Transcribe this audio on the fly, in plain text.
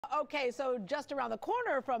Okay, so just around the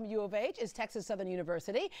corner from U of H is Texas Southern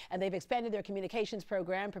University, and they've expanded their communications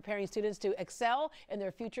program, preparing students to excel in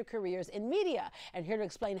their future careers in media. And here to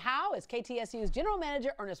explain how is KTSU's General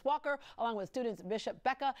Manager, Ernest Walker, along with students Bishop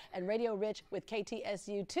Becca and Radio Rich with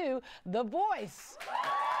KTSU 2, The Voice.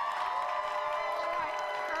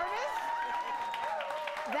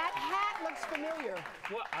 That hat looks familiar.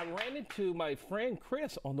 Well, I ran into my friend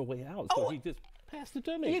Chris on the way out, so he just passed it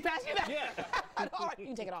to me. He passed you that? Yeah. All right, you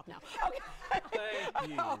can take it off now. Okay. Thank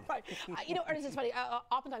you. All right. You know, Ernest, it's funny.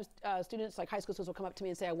 Oftentimes, students, like high school students, will come up to me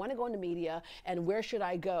and say, I want to go into media, and where should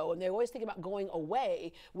I go? And they always think about going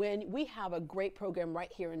away when we have a great program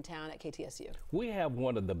right here in town at KTSU. We have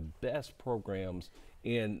one of the best programs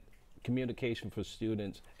in communication for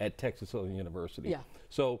students at Texas Southern University. Yeah.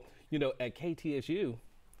 So, you know, at KTSU,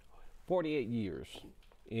 48 years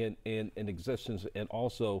in existence, and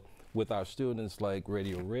also with our students like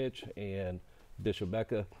Radio Rich and Bishop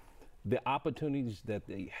Becca, the opportunities that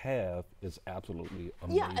they have is absolutely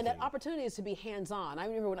amazing. Yeah, and that opportunity is to be hands-on. I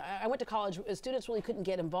remember when I went to college, students really couldn't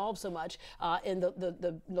get involved so much in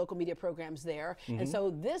the local media programs there. And so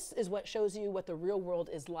this is what shows you what the real world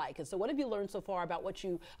is like. And so what have you learned so far about what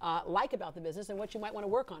you like about the business and what you might want to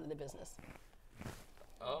work on in the business?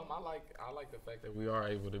 I like the fact that we are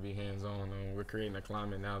able to be hands-on. We're creating a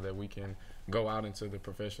climate now that we can go out into the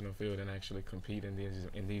professional field and actually compete in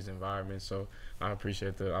these environments. So I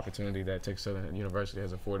appreciate the opportunity that Texas Southern University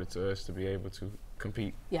has afforded to us to be able to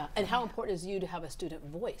compete. Yeah, and how important is you to have a student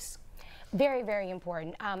voice? Very, very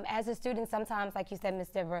important. As a student, sometimes, like you said, Ms.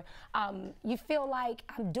 Deborah, you feel like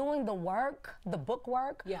I'm doing the work, the book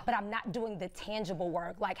work, but I'm not doing the tangible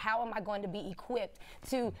work. Like, how am I going to be equipped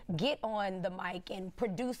to get on the mic and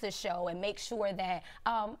produce a show and make sure that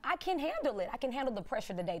I can handle it? I can handle the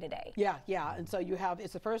pressure the day to day. Yeah, yeah. And so you have,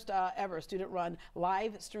 it's the first ever student-run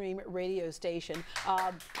live stream radio station.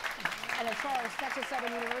 And as far as Texas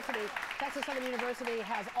Southern University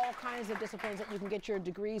has all kinds of disciplines that you can get your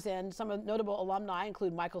degrees in. Some of notable alumni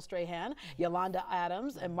include Michael Strahan, Yolanda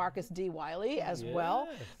Adams, and Marcus D. Wiley as well.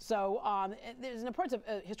 So there's an importance of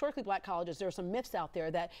historically black colleges. There are some myths out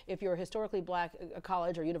there that if you're a historically black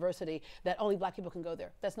college or university, that only black people can go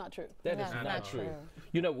there. That's not true. That is not true.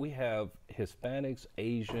 You know, we have Hispanics,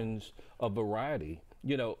 Asians, a variety.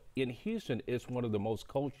 You know, in Houston, it's one of the most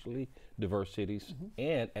culturally diverse cities,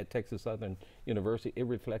 and at Texas Southern University, it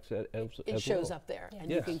reflects that as well. It shows up there,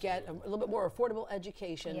 and you can get a little bit more affordable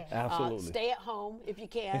education. Absolutely. Stay at home if you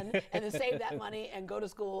can, and then save that money and go to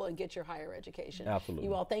school and get your higher education. Absolutely.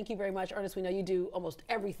 You all, thank you very much. Ernest, we know you do almost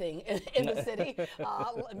everything in the city.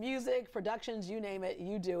 Music, productions, you name it,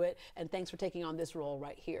 you do it. And thanks for taking on this role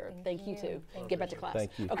right here. Thank you too. Get back to class.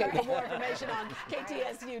 Thank you. Okay, for more information on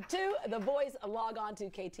KTSU 2, The Voice, log on to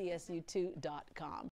KTSU2.com.